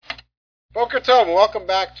Boker Tov, and welcome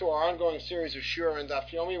back to our ongoing series of Shura and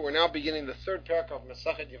Daf Yomi. We're now beginning the third parak of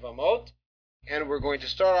Masachet Yevamot, and we're going to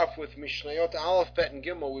start off with Mishnayot Aleph, Bet, and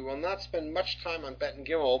Gimel. We will not spend much time on Bet and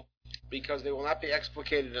Gimel because they will not be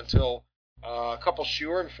explicated until a couple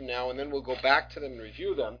Shurim from now, and then we'll go back to them and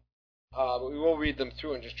review them. But we will read them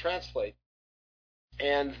through and just translate.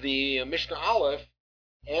 And the Mishnah Aleph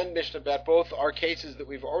and Mishnah Bet both are cases that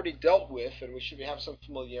we've already dealt with, and we should have some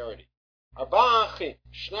familiarity. Arba'a achim,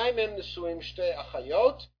 shnai mem nesuim shtei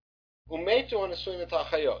achayot, umetu hanesuim et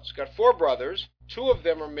achayot. It's got four brothers. Two of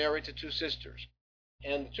them are married to two sisters,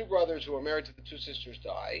 and the two brothers who are married to the two sisters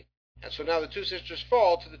die, and so now the two sisters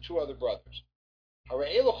fall to the two other brothers.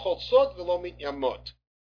 Hare'elu chotzot v'lo mityamot.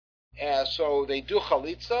 So they do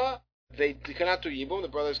chalitza. They cannot do yibum. The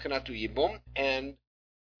brothers cannot do yibum, and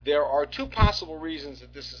there are two possible reasons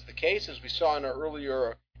that this is the case, as we saw in our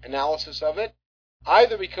earlier analysis of it.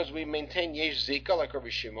 Either because we maintain Yesh Zika, like Rabbi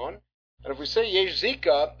Shimon, and if we say Yesh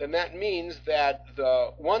Zika, then that means that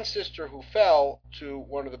the one sister who fell to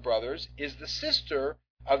one of the brothers is the sister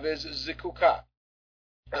of his Zikuka.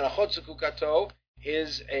 And Achot Zikukato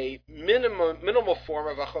is a minimal form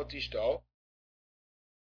of Achot Ishto,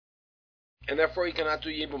 and therefore he cannot do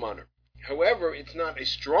Yibum on her. However, it's not a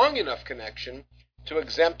strong enough connection to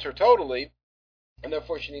exempt her totally, and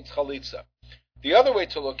therefore she needs Chalitza. The other way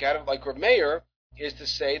to look at it, like Reb Meir, is to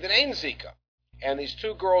say that Ein Zika. And these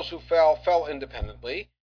two girls who fell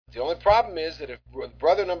independently. The only problem is that if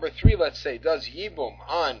brother number 3, let's say, does Yibum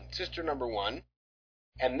on sister number 1,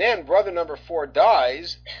 and then brother number 4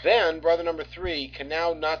 dies, then brother number 3 can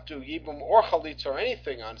now not do Yibum or Chalitza or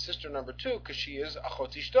anything on sister number 2 because she is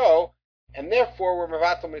Achot Ishto, and therefore we're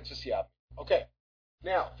Mevatel Mitzvah Yab. Okay.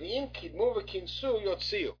 Now, V'im Kidmu V'Kinsu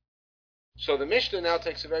Yotziu. So the Mishnah now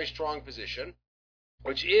takes a very strong position,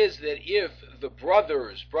 which is that if the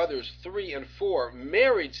brothers 3 and 4,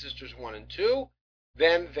 married sisters 1 and 2,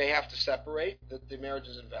 then they have to separate, that the marriage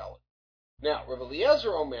is invalid. Now, Rav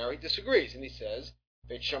Eliezer Omer, he disagrees, and he says,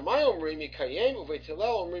 Beit Shammai Omrim Yikayem, Uveit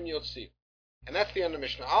Hillel Omrim Yotziu. And that's the end of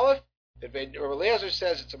Mishnah Aleph. That Rav Eliezer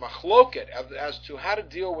says it's a machloket as to how to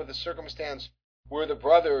deal with a circumstance where the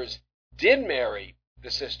brothers did marry the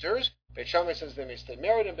sisters. Beit Shammai says they may stay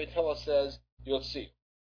married, and Beit Hillel says Yotziu.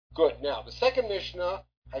 Good. Now, the second Mishnah,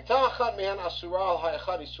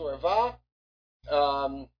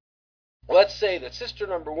 let's say that sister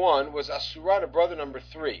number 1 was Asura to brother number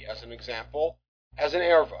 3, as an example, as an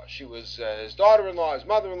erva. She was his daughter-in-law, his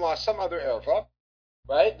mother-in-law, some other erva,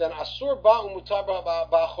 right? Then Asur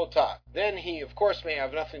ba'achota. Then he, of course, may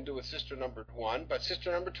have nothing to do with sister number 1, but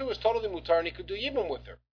sister number 2 is totally mutar, and he could do yibum with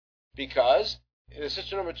her, because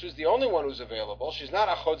sister number 2 is the only one who's available. She's not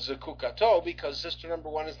Achot Zekukato because sister number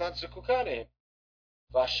 1 is not Zekuka to him.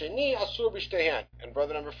 Vasheni Asur b'shtehen. And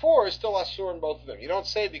brother number 4 is still Asur in both of them. You don't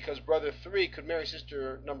say because brother 3 could marry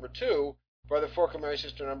sister number 2, brother 4 could marry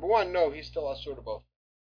sister number 1. No, he's still Asur to both.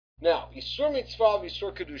 Now, Isur Mitzvah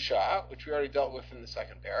Isur Kedusha, which we already dealt with in the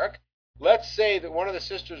second parak. Let's say that one of the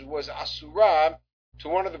sisters was Asura to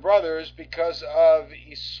one of the brothers because of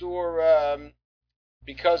Isur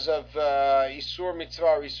Isur Mitzvah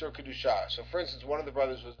or Isur Kedusha. So, for instance, one of the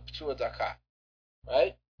brothers was P'tua Daka,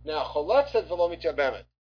 right? Now, Choletzet v'lo mityabemet.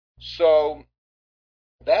 So,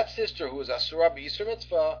 that sister who is Asura b'Isur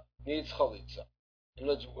Mitzvah needs Chalitza.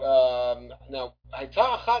 Now,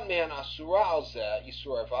 Hayta achat mehan Asura al zeh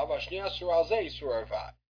Isur Erva, v'ashni Asura al zeh Isur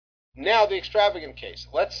Erva. Now, the extravagant case.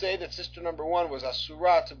 Let's say that sister number 1 was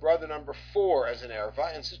Asura to brother number 4 as an Erva,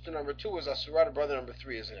 and sister number 2 was Asura to brother number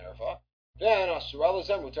 3 as an Erva. Then Asura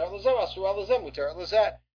l'zeh mutar l'zeh, Asura l'zeh mutar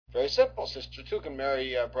l'zeh. Very simple. Sister 2 can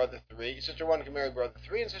marry brother 3. Sister 1 can marry brother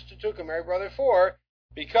 3, and sister 2 can marry brother 4,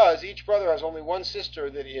 because each brother has only one sister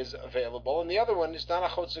that is available, and the other one is not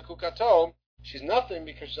Achot Zekukato. She's nothing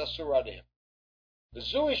because she's Asura to him.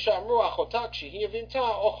 V'zui shamru achota k'shehi yavimta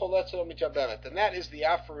o choletzet o mityabemet. And that is the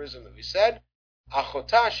aphorism that we said.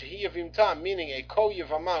 Achota shehi yavimta, meaning a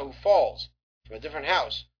ko-yavama who falls from a different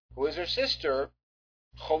house, who is her sister,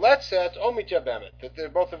 Choletzet o mityabemet, that they're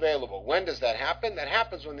both available. When does that happen? That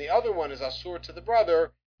happens when the other one is Asur to the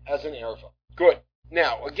brother as an erva. Good.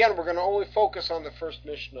 Now, again, we're going to only focus on the first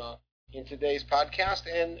Mishnah in today's podcast,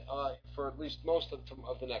 and for at least most of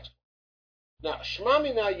the next one. Now, Shema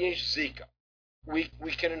mina yesh Zika. We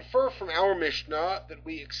can infer from our Mishnah that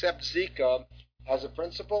we accept Zika as a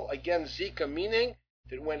principle. Again, Zika meaning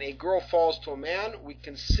that when a girl falls to a man, we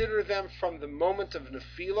consider them from the moment of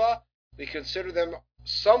Nefila, we consider them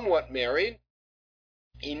somewhat married,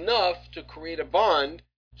 enough to create a bond,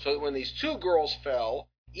 so that when these two girls fell,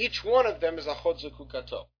 each one of them is Achot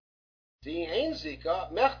Zekukato. The Ein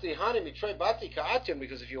Zika, Mechti Hani Mitrei Bati Ka'atim,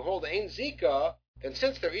 because if you hold Ein Zika, then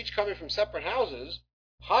since they're each coming from separate houses,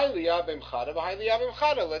 let each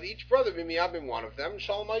brother be miyabim one of them,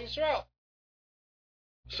 Shalom Yisrael.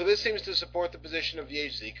 So this seems to support the position of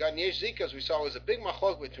Yesh Zika, and Yesh Zika, as we saw, was a big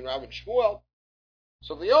machlok between Rav and Shmuel.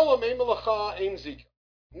 So Liolam Ein Melacha Ein Zika.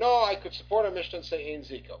 No, I could support a Mishnah and say Ein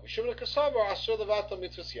Zika.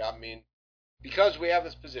 Because we have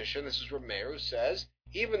this position, this is Rav Meir, who says,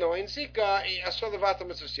 even though Ein Zika,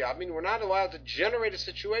 we're not allowed to generate a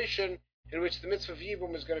situation in which the mitzvah of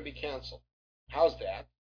Yibum is going to be cancelled. How's that?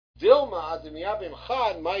 Dilma adimiyabim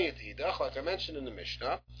chad mayit, like I mentioned in the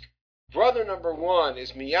Mishnah. Brother number 1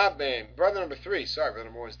 is miyabim. Brother number 3 is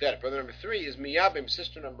dead. Brother number 3 is miyabim,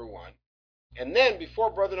 sister number 1. And then,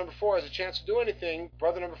 before brother number 4 has a chance to do anything,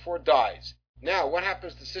 brother number 4 dies. Now, what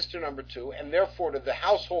happens to sister number 2, and therefore to the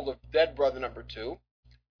household of dead brother number 2?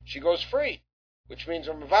 She goes free, which means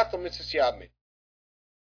Ramavato mitzvah yabmin.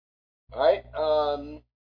 Alright?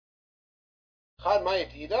 Chad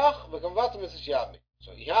mayit idach, v'kamavato mitzvah yabmin.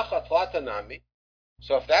 So, ihacha tlata nami.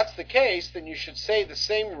 So if that's the case, then you should say the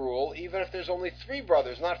same rule, even if there's only 3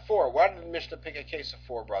 brothers, not 4. Why did the Mishnah pick a case of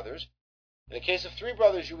 4 brothers? In the case of 3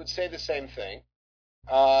 brothers, you would say the same thing,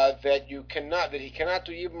 that he cannot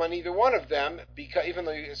do yibum on either one of them, because even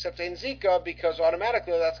though you accept Ein Zika, because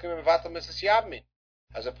automatically that's going to be mevatel mitzvah yabmin,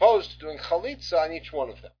 as opposed to doing chalitza on each one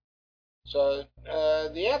of them. So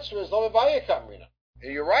the answer is lo mebaya kamrina.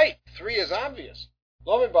 You're right. 3 is obvious.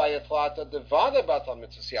 Lo mebaya tlata devada batal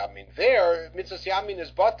mitzvah yabmin. There, mitzvah yabmin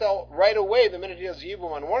is batal right away. The minute he does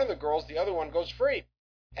yibum on one of the girls, the other one goes free,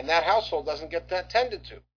 and that household doesn't get tended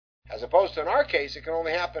to. As opposed to in our case, it can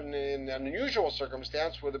only happen in an unusual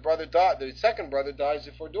circumstance where the second brother dies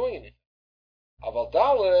before doing anything. I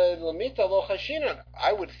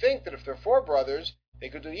would think that if there are 4 brothers, they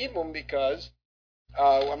could do yibum because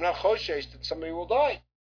I'm not choshesh that somebody will die.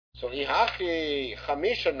 So ihachi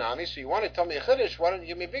chamisha nami. So you want to tell me a chiddush? Why don't you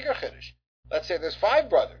give me a bigger chiddush? Let's say there's 5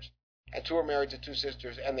 brothers, and 2 are married to 2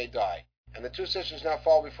 sisters, and they die, and the 2 sisters now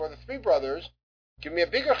fall before the 3 brothers. Give me a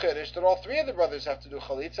bigger chiddush that all 3 of the brothers have to do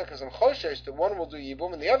chalitza, because I'm choshesh that one will do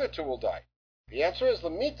yibum and the other 2 will die. The answer is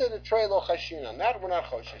lamita de trei lo chashin. On that we're not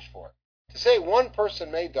choshesh for. To say one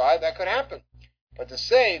person may die, that could happen. But to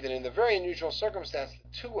say that in the very unusual circumstance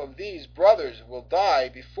that 2 of these brothers will die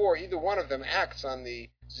before either one of them acts on the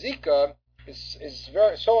zika is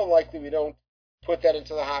very so unlikely we don't put that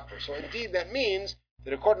into the hopper. So indeed that means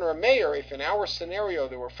that according to a mayor, if in our scenario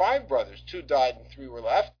there were 5 brothers, 2 died and 3 were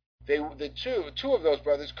left, two of those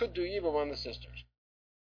brothers could do yibum on the sisters.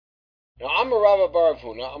 Now, Amarav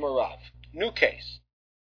Baravuna, Amarav, new case,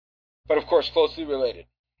 but of course closely related.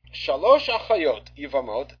 Shalosh achayot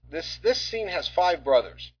yivamot. This scene has 5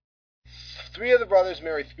 brothers. 3 of the brothers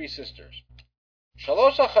marry 3 sisters.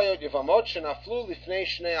 Shalosh achayot yivamot shenaflu lifnei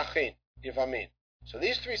shnei achin yivamin. So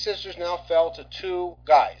these 3 sisters now fell to 2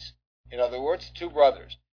 guys. In other words, 2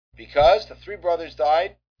 brothers, because the 3 brothers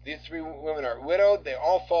died. These 3 women are widowed. They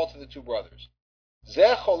all fall to the 2 brothers.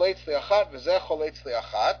 Zeh choletz liachat v'zeh choletz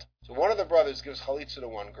liachat. So one of the brothers gives chalitza to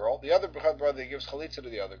one girl. The other brother gives chalitza to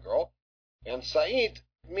the other girl. And Sa'id,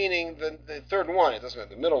 meaning the third one, it doesn't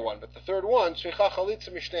matter the middle one, but the third one, tzricha chalitza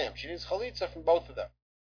mishneim. She needs chalitza from both of them.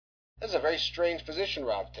 That's a very strange position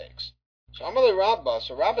Rav takes. So Amalei Rabba,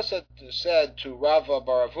 so Rabba said to Rav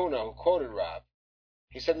Baravuna, who quoted Rav,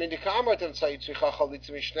 he said, you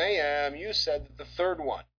said that the third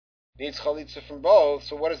one needs chalitza from both,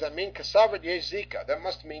 so what does that mean? Kasavrat yesh zika. That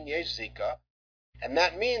must mean yesh zika. And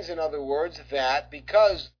that means, in other words, that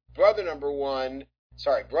because brother number 4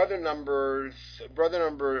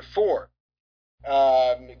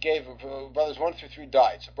 gave, brothers 1 through 3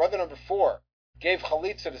 died. So brother number 4 gave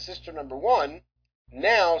chalitza to sister number 1.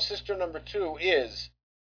 Now sister number 2 is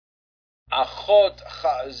achot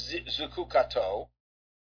zukukato.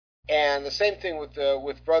 And the same thing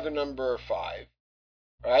with brother number 5,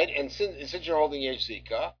 right? And since you're holding yesh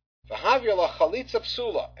zika, v'havya la chalitza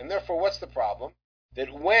psula. And therefore, what's the problem?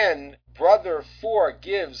 That when brother 4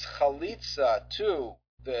 gives chalitza to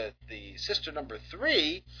the sister number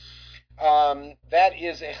 3, that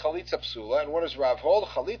is a chalitza psula. And what does Rav hold?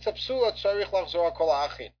 Chalitza psula tzarich lachzor kol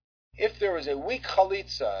ha'achin. If there is a weak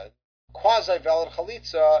chalitza, quasi-valid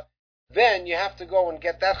chalitza, then you have to go and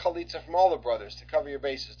get that chalitza from all the brothers to cover your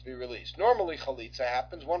bases to be released. Normally chalitza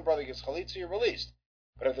happens, one brother gets chalitza, you're released.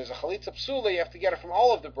 But if there's a chalitza psula, you have to get it from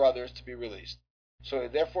all of the brothers to be released. So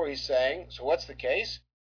therefore he's saying, so what's the case?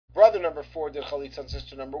 Brother number 4 did chalitza on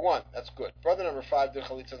sister number 1. That's good. Brother number 5 did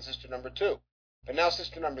chalitza on sister number 2. But now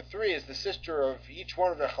sister number 3 is the sister of each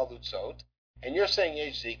one of their chalutzot. And you're saying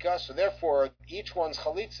yesh zika, so therefore each one's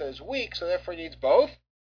chalitza is weak, so therefore it needs both.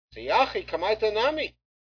 So yachi kamaita nami.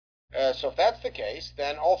 So if that's the case,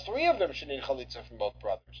 then all three of them should need chalitza from both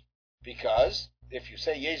brothers. Because if you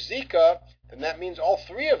say yesh zika, then that means all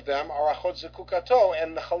three of them are achot zekukato,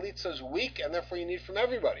 and the chalitza is weak, and therefore you need from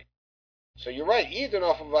everybody. So you're right. You'd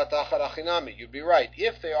be right.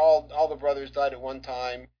 If all the brothers died at one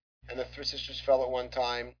time, and the three sisters fell at one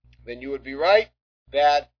time, then you would be right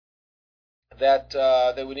that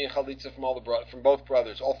they would need chalitza from both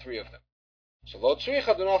brothers, all three of them. So lo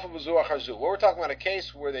tzricha d'nofa b'zu acharzu. We're talking about a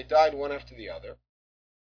case where they died one after the other.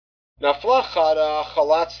 Nafla chada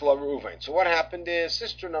chalatz la Reuven. So what happened is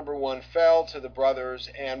sister number one fell to the brothers,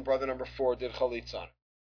 and brother number four did chalitza on her.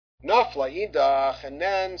 Nafla idach, and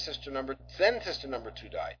then sister number two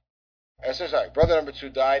died. Brother number two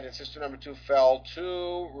died, and sister number two fell to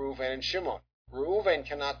Reuven and Shimon. Reuven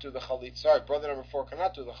cannot do the chalitza. Brother number four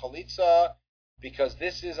cannot do the chalitza because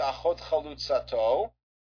this is achot chalutzato,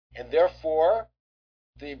 and therefore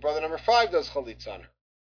the brother number five does chalitza on her.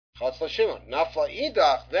 Chatz Shimon. Nafla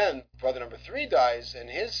idach, then brother number three dies, and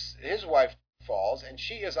his wife falls, and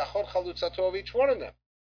she is achot chalutzato of each one of them.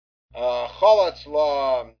 Chalatz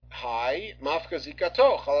la hai mafka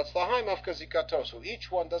zikato. Chalatz la hai mafka zikato. So each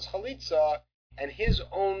one does chalitza, and his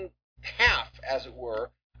own half, as it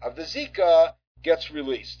were, of the zika gets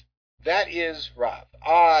released. That is Rav.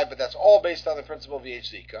 But that's all based on the principle of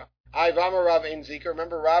Yesh Zika. Vama Rav Ein Zika.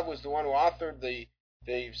 Remember, Rav was the one who authored the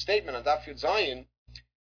statement on Daf Yud Zayin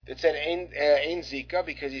that said Ein Zika,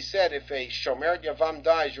 because he said if a Shomeret Yavam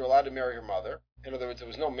dies, you're allowed to marry her mother. In other words, there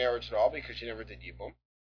was no marriage at all because she never did Yibum.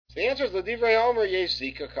 So the answer is L'divrei Omer Yesh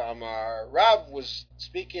Zika Ka'amar. Rav was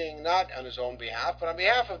speaking not on his own behalf, but on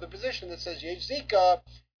behalf of the position that says Yesh Zika,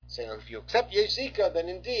 saying if you accept Yesh Zika, then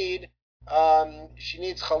indeed she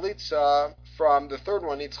needs chalitza from, the third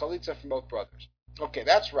one needs chalitza from both brothers. Okay,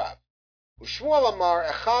 that's Rav. Shmuel Amar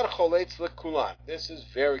Echad Choletz Lekulan. This is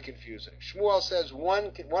very confusing. Shmuel says one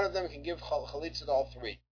of them can give chalitza to all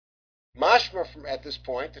three. Mashma from at this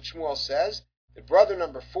point that Shmuel says that brother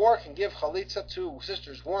number four can give chalitza to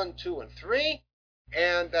sisters 1, 2, and 3,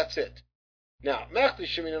 and that's it. Now, Mechli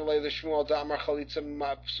Shemin and Leila Shmuel Damar Chalitza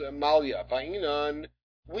Malya Ba'inan.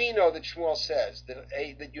 We know that Shmuel says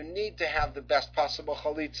that you need to have the best possible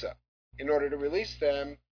chalitza in order to release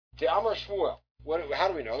them. The Amar Shmuel. How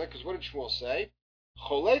do we know that? Because what did Shmuel say?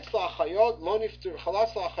 Choletz la'achayot lo niftur,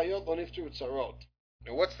 chalatz la'achayot lo niftur utzarot.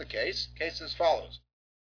 Now, what's the case? The case is as follows.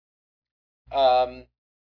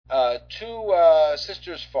 Two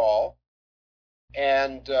sisters fall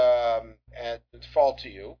and fall to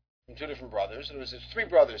you from two different brothers. And there's three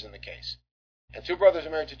brothers in the case. And two brothers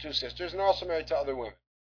are married to two sisters, and they're also married to other women.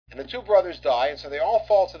 And the two brothers die, and so they all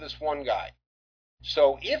fall to this one guy.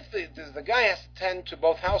 So if the guy has to tend to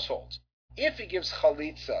both households, if he gives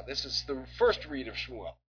chalitza, this is the first read of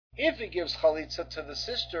Shmuel, if he gives chalitza to the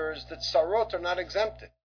sisters, the tzarot are not exempted.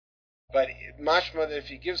 But mashma that if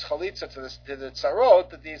he gives chalitza to the tzarot,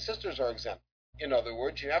 that the sisters are exempt. In other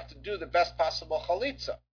words, you have to do the best possible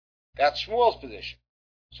chalitza. That's Shmuel's position.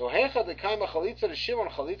 So hecha de kaima chalitza to Shimon,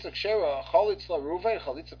 chalitza kshera, chalitza Reuven,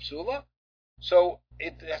 chalitza psula. So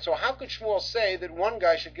how could Shmuel say that one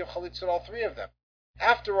guy should give chalitza to all three of them?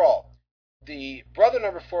 After all, the brother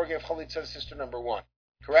number four gave chalitza to sister number one,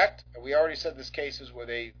 correct? And we already said this case is where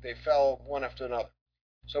they fell one after another.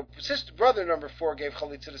 So brother number four gave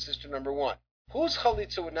chalitza to sister number one. Whose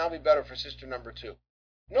chalitza would now be better for sister number two?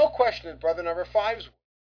 No question that brother number five's would.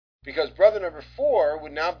 Because brother number four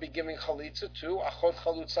would now be giving chalitza to achot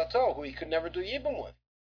chalutzato, who he could never do yibum with.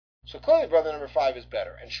 So clearly brother number five is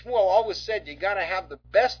better. And Shmuel always said you got to have the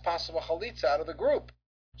best possible chalitza out of the group.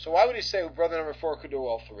 So why would he say brother number four could do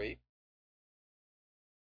all three?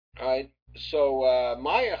 Alright, so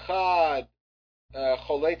my echad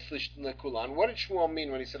choletz lekulan. What did Shmuel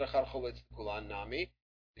mean when he said echad choletz lekulan? Nami,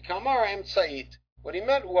 the kamar emtzait. What he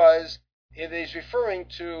meant was he's referring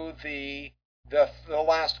to the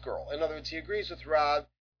last girl. In other words, he agrees with Rav.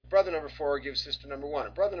 Brother number four gives sister number one,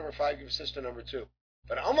 and brother number five gives sister number two.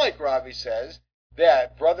 But unlike Rav, he says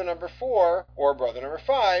that brother number four or brother number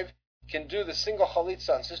five can do the single chalitza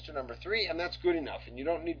on sister number three, and that's good enough, and you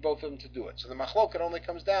don't need both of them to do it. So the machloket only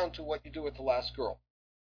comes down to what you do with the last girl.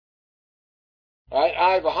 All right,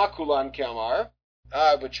 I v'hakulan kamar.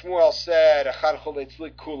 But Shmuel said echad choletz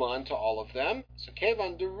lekulan to all of them. So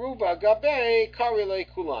kevan deruba gabe karile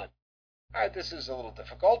kulan. All right, this is a little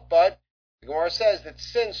difficult, but the Gemara says that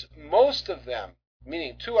since most of them,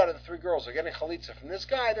 meaning 2 out of the 3 girls, are getting chalitza from this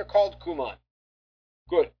guy, they're called kulan.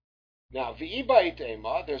 Good. Now, v'ibait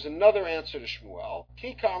ema, there's another answer to Shmuel.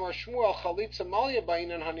 Ki kamar Shmuel chalitza malya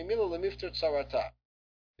ba'inan hanimila lemifter tzarata.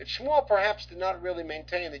 That Shmuel perhaps did not really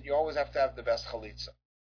maintain that you always have to have the best chalitza.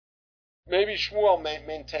 maybe Shmuel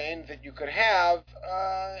maintained that you could have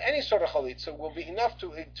any sort of chalitza will be enough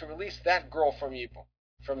to release that girl from Yibum,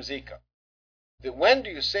 from Zika. That when do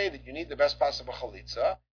you say that you need the best possible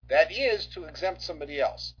chalitza? That is to exempt somebody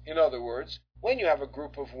else. In other words, when you have a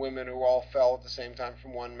group of women who all fell at the same time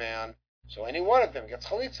from one man, so any one of them gets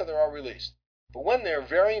chalitza, they're all released. But when there are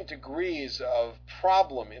varying degrees of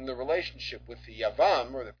problem in the relationship with the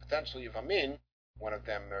Yavam, or the potential Yavamin, one of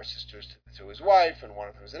them are sisters to his wife, and one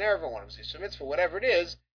of them is an Erva, one of them is a mitzvah, whatever it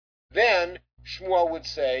is, then Shmuel would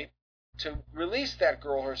say, to release that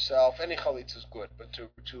girl herself, any chalitza is good, but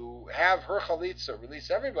to have her chalitza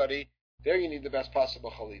release everybody, there you need the best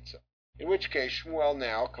possible chalitza. In which case, Shmuel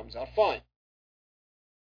now comes out fine.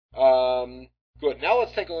 Good. Now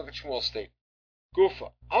let's take a look at Shmuel's statement.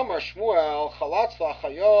 Gufa. Amar Shmuel, chalatz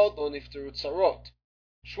la'achayot lo nifteru tzarot.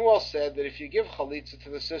 Shmuel said that if you give chalitza to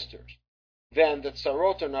the sisters, then the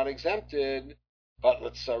tzarot are not exempted, but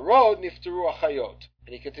l'tzarot nifteru achayot.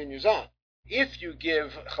 And he continues on. If you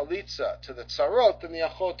give chalitza to the tzarot, then the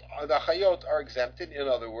achayot are exempted. In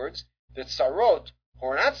other words, the tzarot, who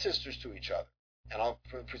are not sisters to each other. And I'll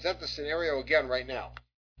present the scenario again right now.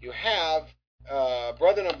 You have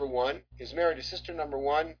brother number one is married to sister number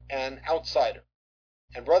one, an outsider.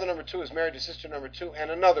 And brother number two is married to sister number two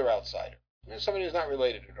and another outsider. Somebody who's not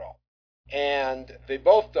related at all. And they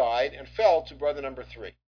both died and fell to brother number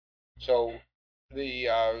three. So the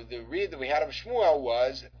read that we had of Shmuel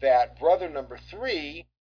was that brother number three,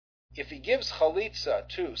 if he gives chalitza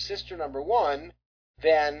to sister number one,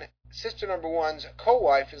 then sister number one's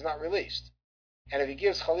co-wife is not released. And if he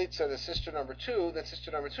gives chalitza to sister number two, then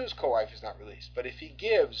sister number two's co-wife is not released. But if he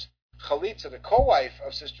gives chalitza to co-wife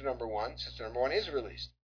of sister number one is released,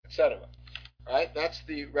 etc. Right? That's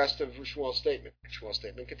the rest of Shmuel's statement. Shmuel's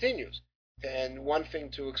statement continues. And one thing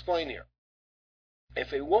to explain here.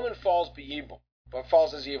 If a woman falls b'yibum, but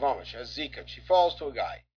falls as Yavama, she has Zika, she falls to a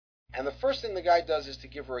guy, and the first thing the guy does is to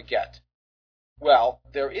give her a get. Well,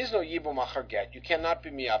 there is no Yibum achar get. You cannot be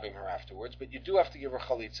miyabim her afterwards, but you do have to give her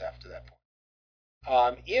chalitza after that point.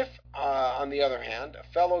 If, on the other hand, a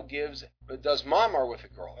fellow does mamar with a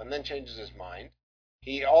girl and then changes his mind,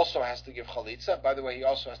 he also has to give chalitza. By the way, he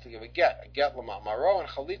also has to give a get l'mamaro and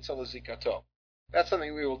chalitza l'zikato. That's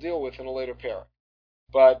something we will deal with in a later parak.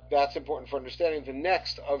 But that's important for understanding the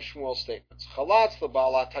next of Shmuel's statements. Chalatz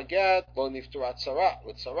l'balat haget lo nifturat tzara,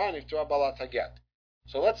 l'tzara nifturat balat haget.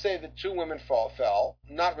 So let's say that two women fell,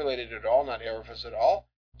 not related at all, not erevas at all.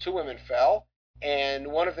 Two women fell,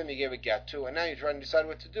 and one of them you gave a get to, and now you're trying to decide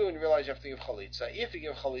what to do, and you realize you have to give chalitza. If you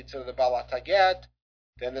give chalitza to the balat haget,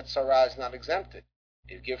 then the tzara is not exempted.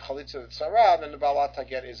 If you give chalitza to the tzara, then the balat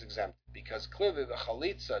haget is exempted, because clearly the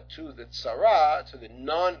chalitza to the tzara, to the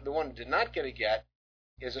one who did not get a get,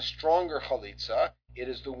 is a stronger chalitza. It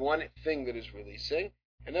is the one thing that is releasing,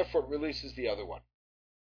 and therefore it releases the other one.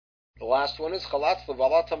 The last one is chalatz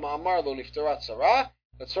levalat ma'amar lo niftarat tzara,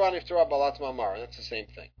 tzara niftarat balat ma'amar, and that's the same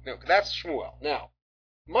thing. No, that's Shmuel. Now,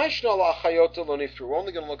 ma'ishna la'achayot lo niftaru. We're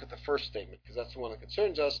only going to look at the first statement because that's the one that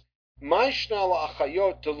concerns us. Ma'ishna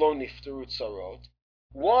la'achayot lo niftaru tzarot.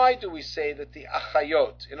 Why do we say that the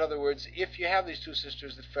achayot, in other words, if you have these two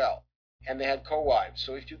sisters that fell, and they had co-wives,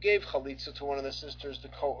 so if you gave chalitza to one of the sisters,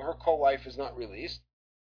 her co-wife is not released.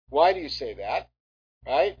 Why do you say that?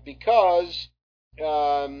 Right? Because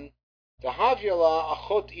the havyala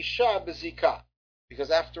achot isha bezika.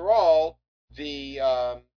 Because after all, the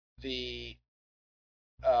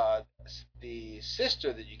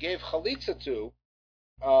sister that you gave chalitza to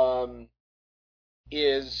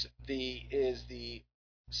is the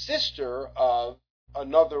sister of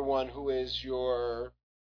another one who is your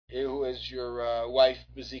wife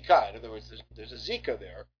bezika. In other words, there's a zika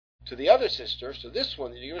there to the other sister. So this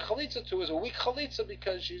one that you give chalitza to is a weak chalitza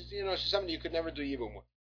because she's somebody you could never do yibum with.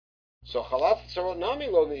 So chalat tzarot nami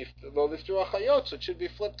lo liftu achayot. So it should be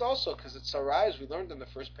flipped also because it's tzara, as we learned in the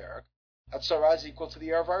first parak, that tzara is equal to the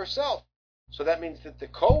erva herself. So that means that the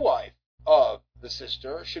co-wife of the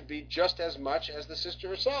sister should be just as much as the sister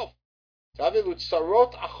herself. Tavilu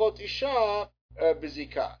tzarot achot isha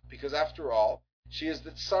bezika, because after all, she is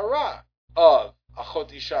the tzara of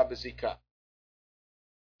achot isha bezika.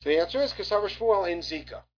 So the answer is Kasavar Shmuel in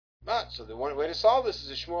zika. So the one way to solve this is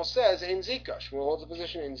that Shmuel says in zika. Shmuel holds a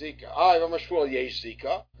position in zika. Remember Shmuel yesh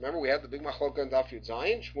zika. Remember we had the big machloka and daf yud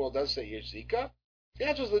zayin. Shmuel does say yesh zika. The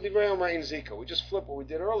answer is the divrei Omer in zika. We just flip what we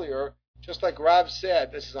did earlier. Just like Rav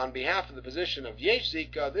said, this is on behalf of the position of yesh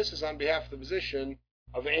zika. This is on behalf of the position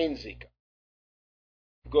of ein zika.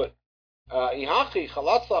 Good.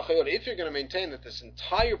 If you're going to maintain that this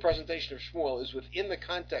entire presentation of Shmuel is within the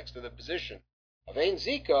context of the position of ein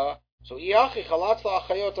zika, so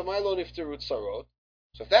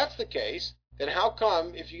So if that's the case, then how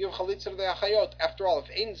come if you give chalitza to the achayot, after all, if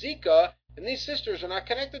ein zika, then these sisters are not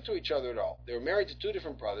connected to each other at all. They were married to two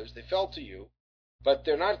different brothers. They fell to you, but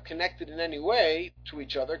they're not connected in any way to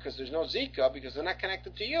each other because there's no zika, because they're not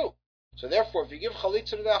connected to you. So therefore, if you give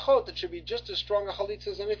chalitza to the achot, it should be just as strong a chalitza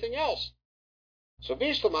as anything else. So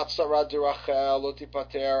bishlam tzara de Rachel lo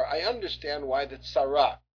tipater, I understand why the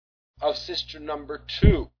tzara of sister number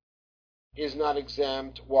 2 is not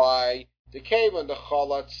exempt. Why? The cave and the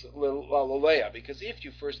chalatz l'leah, because if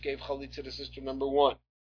you first gave chalitza to sister number 1,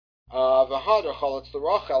 v'hadar chalatz to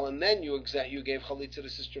Rachel, and then you gave chalitza to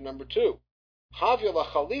sister number 2, havya la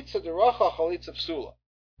chalitza de Rachel chalitza psula.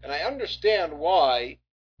 And I understand why,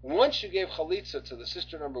 once you gave chalitza to the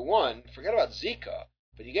sister number 1, forget about zika,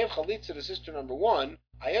 but you gave chalitza to sister number 1,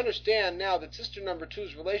 I understand now that sister number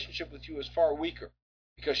 2's relationship with you is far weaker,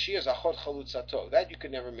 because she is achot chalutzato, that you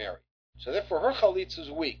could never marry. So therefore her chalitza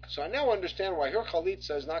is weak. So I now understand why her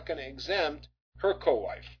chalitza is not going to exempt her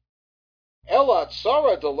co-wife. Ela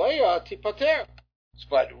tzara de Leah tipater.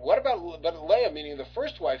 But what about Leah, meaning the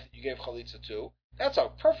first wife that you gave chalitza to? That's a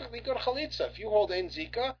perfectly good chalitza. If you hold ein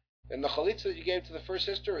zika, then the chalitza that you gave to the first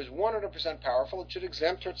sister is 100% powerful. It should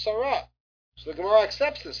exempt her tzara. So the Gemara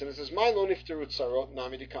accepts this, and it says, "My lo nifteru tzarot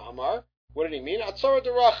nami de ka'amar." What did he mean? Atzara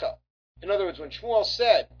de Rachel. In other words, when Shmuel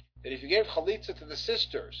said that if you gave chalitza to the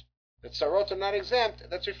sisters, that tzarot are not exempt,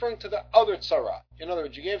 that's referring to the other tzara. In other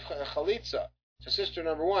words, you gave chalitza to sister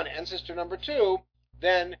number 1 and sister number 2,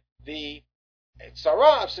 then the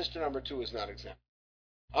tzara of sister number 2 is not exempt.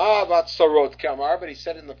 About tzarot kamar, but he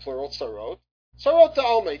said it in the plural, tzarot. Tzarot to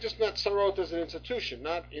alma, he just meant tzarot as an institution,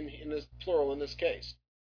 not in the plural in this case.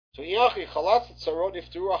 So iachi chalatz tzarot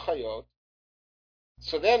ifteru achayot.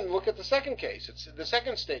 So then look at the second case. It's the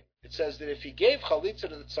second statement. It says that if he gave chalitza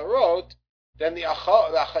to the tzarot, then the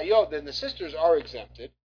achayot, then the sisters are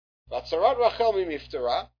exempted. Vatzarat Rachel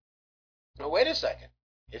miftera. Now wait a second.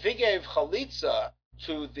 If he gave chalitza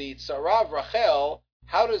to the tzara of Rachel,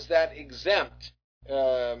 how does that exempt?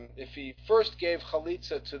 If he first gave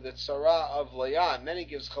chalitza to the tzara of Leah, and then he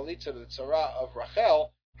gives chalitza to the tzara of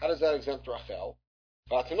Rachel, how does that exempt Rachel?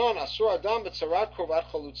 Vatanon asur adam b'tzarat krovat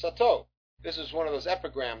chalutzato. This is one of those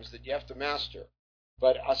epigrams that you have to master.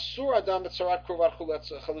 But asur adam b'tzarat krovat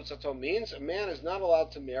chalutzato means a man is not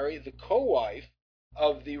allowed to marry the co-wife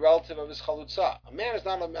of the relative of his chalutza. A man is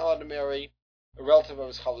not allowed to marry a relative of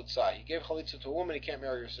his chalutza. He gave chalitza to a woman, he can't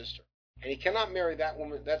marry her sister. And he cannot marry that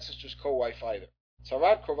woman, that sister's co-wife either.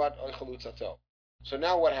 Tzarat krovat chalutzato. So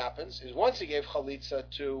now what happens is once he gave chalitza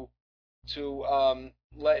to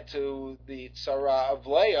the tzara of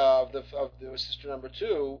Leah, of the sister number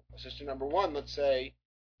 2, sister number 1, let's say,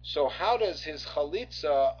 so how does his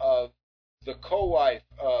chalitza of the co-wife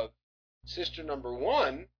of sister number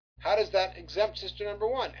 1, how does that exempt sister number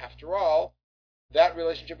 1? After all, that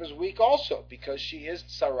relationship is weak also, because she is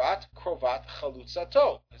tzarat krovat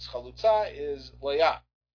chalutzato. His chalutza is Leah,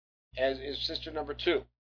 as is sister number 2.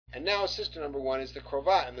 And now sister number 1 is the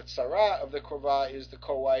krova, and the tzara of the krova is the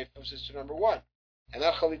co-wife of sister number 1. And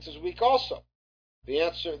that chalitza is weak also. The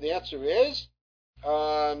answer is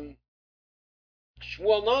Shmuel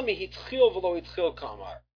nami hitchil v'lo hitchil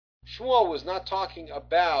kamar. Shmuel was not talking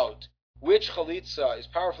about which chalitza is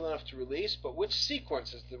powerful enough to release, but which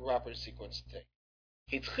sequence is the proper sequence to take.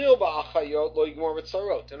 Hitchil ba'achayot lo yigmor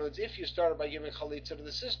v'tzarot. In other words, if you started by giving chalitza to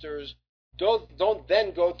the sisters, don't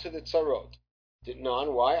then go to the tzarot.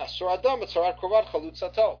 None. Why? Asur adam b'tzarat krovat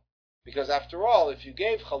chalutzato. Because after all, if you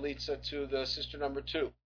gave chalitza to the sister number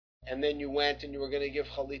 2, and then you went and you were going to give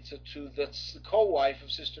chalitza to the co-wife of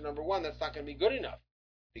sister number 1, that's not going to be good enough,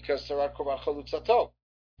 because tzarat krovat chalutzato.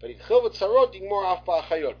 But if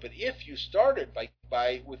you started by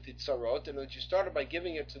with the tzarot, and you started by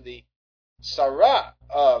giving it to the tzara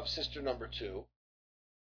of sister number 2,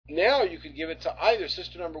 now you could give it to either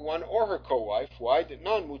sister number 1 or her co-wife. Why?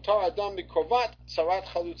 Nan mutar adam mikrovat tzarat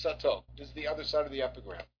chalutzato. This is the other side of the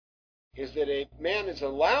epigram. Is that a man is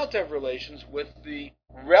allowed to have relations with the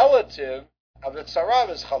relative of the tzara of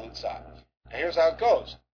his chalutza. And here's how it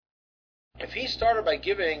goes. If he started by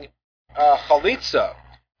giving chalitza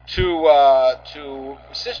to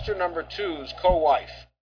sister number 2's co-wife,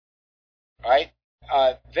 right?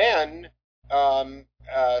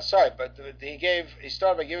 He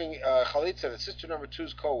started by giving chalitza to sister number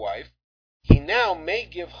 2's co-wife. He now may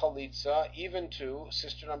give chalitza even to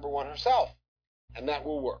sister number 1 herself, and that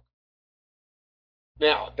will work.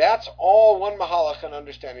 Now, that's all one mahalach in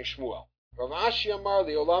understanding Shmuel. Rav Ashi Amar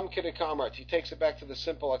Leolam Kedekah. He takes it back to the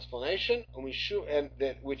simple explanation,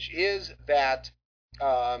 which is that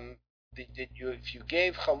if you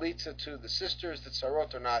gave chalitza to the sisters, the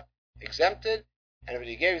tzarot are not exempted. And if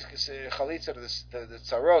he gave chalitza to the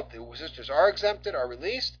tzarot, the sisters are exempted, are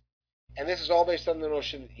released, and this is all based on the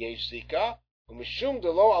notion that yesh zika, u'mishum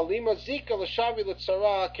delo alima zika l'shavi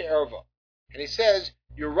l'tzara ke'erva. And he says,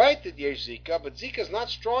 you're right that yesh zika, but zika is not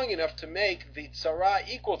strong enough to make the tzara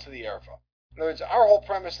equal to the erva. In other words, our whole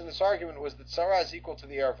premise in this argument was that tzara is equal to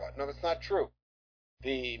the erva. No, that's not true.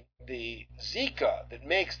 The zika that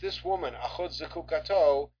makes this woman achot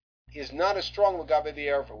zekukato is not as strong l'gabe the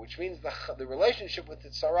erva, which means the relationship with the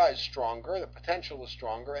tzara is stronger, the potential is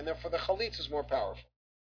stronger, and therefore the chalitz is more powerful.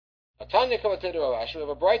 Atanya Kavatei Rav, we have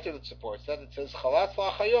a brighter that supports that. It says chalatz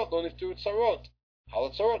la'achayot lo niftu tzarot,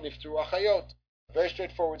 halatzarot niftu achayot. A very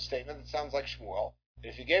straightforward statement that sounds like Shmuel.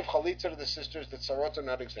 If you gave chalitza to the sisters, the tzarot are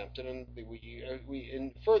not exempted, and we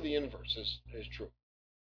infer the inverse is true.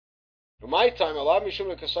 For my time, alav mishum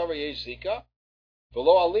lekasara yesh zika,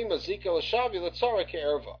 v'lo alima zika l'shavi l'tzara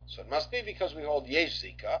ke'erva. So it must be because we hold yesh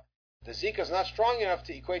zika. The zika is not strong enough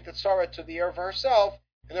to equate the tzara to the erva herself,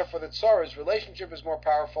 and therefore the tzara's relationship is more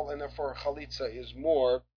powerful, and therefore chalitza is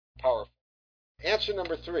more powerful. Answer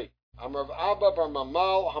number 3. Amar Abba bar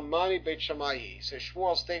Mamal Hamani Beit Shammai. He says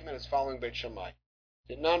Shmuel's statement is following Beit Shammai.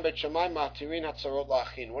 Non Beit Shammai matirin hatzarot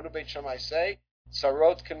la'achin. What do Beit Shammai say?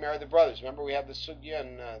 Tzarot can marry the brothers. Remember, we have the sugya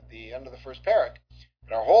in the end of the first parak.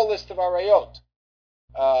 And our whole list of arayot,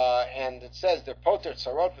 and it says they're poter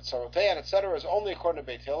tzarot v'tzarotean, etc., is only according to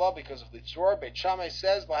Beit Hillel because of Litzur. Beit Shammai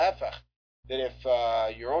says lahefech, that if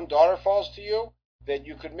your own daughter falls to you, then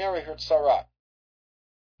you could marry her tzara.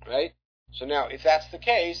 Right? So now, if that's the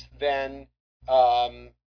case, then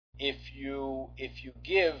if you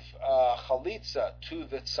give chalitza to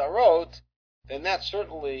the tzarot, then that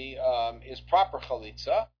certainly is proper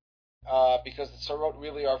chalitza, because the tzarot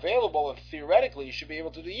really are available, and theoretically you should be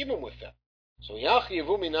able to do yibum with them. So so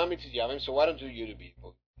why don't you do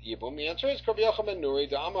yibum? The answer is Rabbi Yochanan ben Nuri,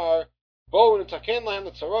 the Amar Bo netaken lahem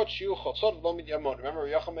the tzarot shiu chotzot v'lo midyamot. Remember,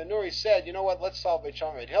 Rabbi Yochanan ben Nuri said, you know what? Let's solve Beit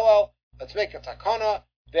Shammai and Hillel. Let's make a takana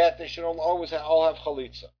that they should always all have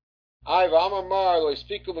chalitza. But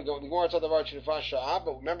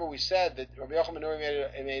remember, we said that Rabbi Yochanan ben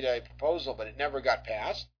Nuri made a proposal, but it never got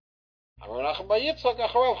passed. The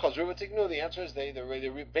answer is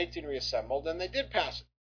the Beit Din reassembled, and they did pass it.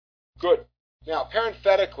 Good. Now,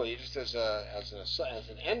 parenthetically, just as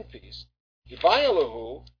an end piece,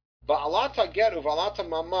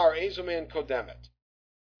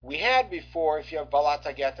 we had before, if you have balat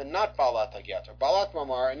haget and not balat haget, or balat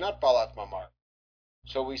mamar and not balat mamar.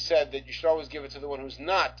 So we said that you should always give it to the one who's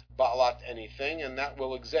not balat anything, and that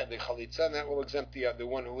will exempt the chalitza, and that will exempt the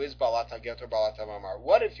one who is balat haget or balat mamar.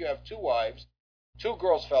 What if you have 2 wives, 2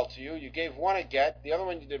 girls fell to you, you gave one a get, the other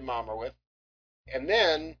one you did mamar with, and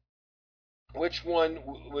then which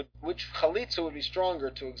chalitza would be stronger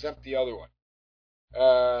to exempt the other one?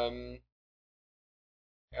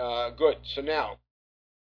 Good. So now,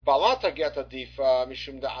 balat haget adifa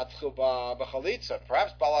mishum da'atchil b'chalitza.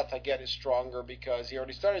 Perhaps balat haget is stronger because he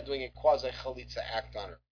already started doing a quasi chalitza act on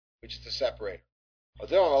her, which is to separate her.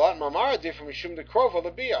 Balat mamar adifa mishum dekrova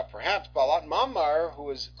lebia. Perhaps balat mamar, who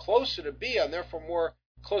is closer to bia and therefore more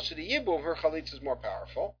closer to yibum, her chalitza is more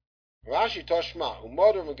powerful. Rashi toshma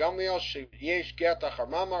umoder megamliel sheyesh get achar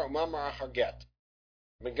mamar umamar achar get.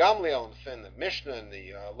 Megamliel in the Mishnah in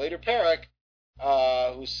the later parak,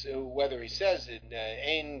 whether he says in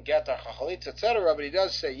ein get achar chalitza, etc., but he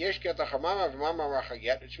does say yesh get achar mamar v'mamar achar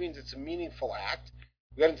get, which means it's a meaningful act.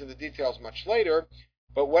 We'll get into the details much later,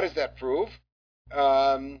 but what does that prove?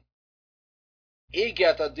 If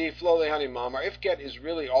get is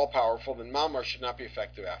really all powerful, then mamar should not be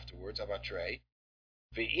effective afterwards. Abatrei.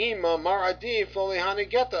 And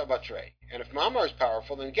if mamar is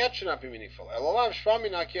powerful, then get should not be meaningful.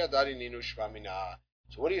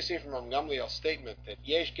 So what do you see from Ram Gamliel's statement that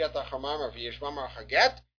yesh get achar mamar v'yesh mamar achar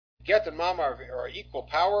get? Get and mamar are equal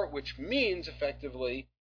power, which means effectively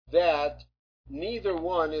that neither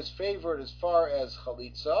one is favored as far as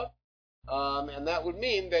chalitza, and that would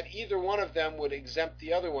mean that either one of them would exempt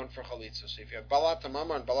the other one for chalitza. So if you have balat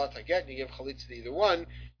mamar and balat get, and you give chalitza to either one,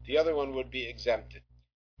 the other one would be exempted.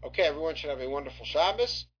 Okay, everyone should have a wonderful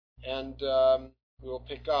Shabbos, and we will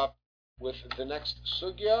pick up with the next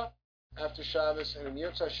sugya after Shabbos, and in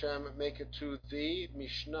Yirtzeh Hashem, make it to the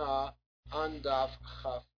Mishnah on Daf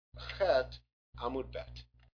Chaf Chet Amud Bet.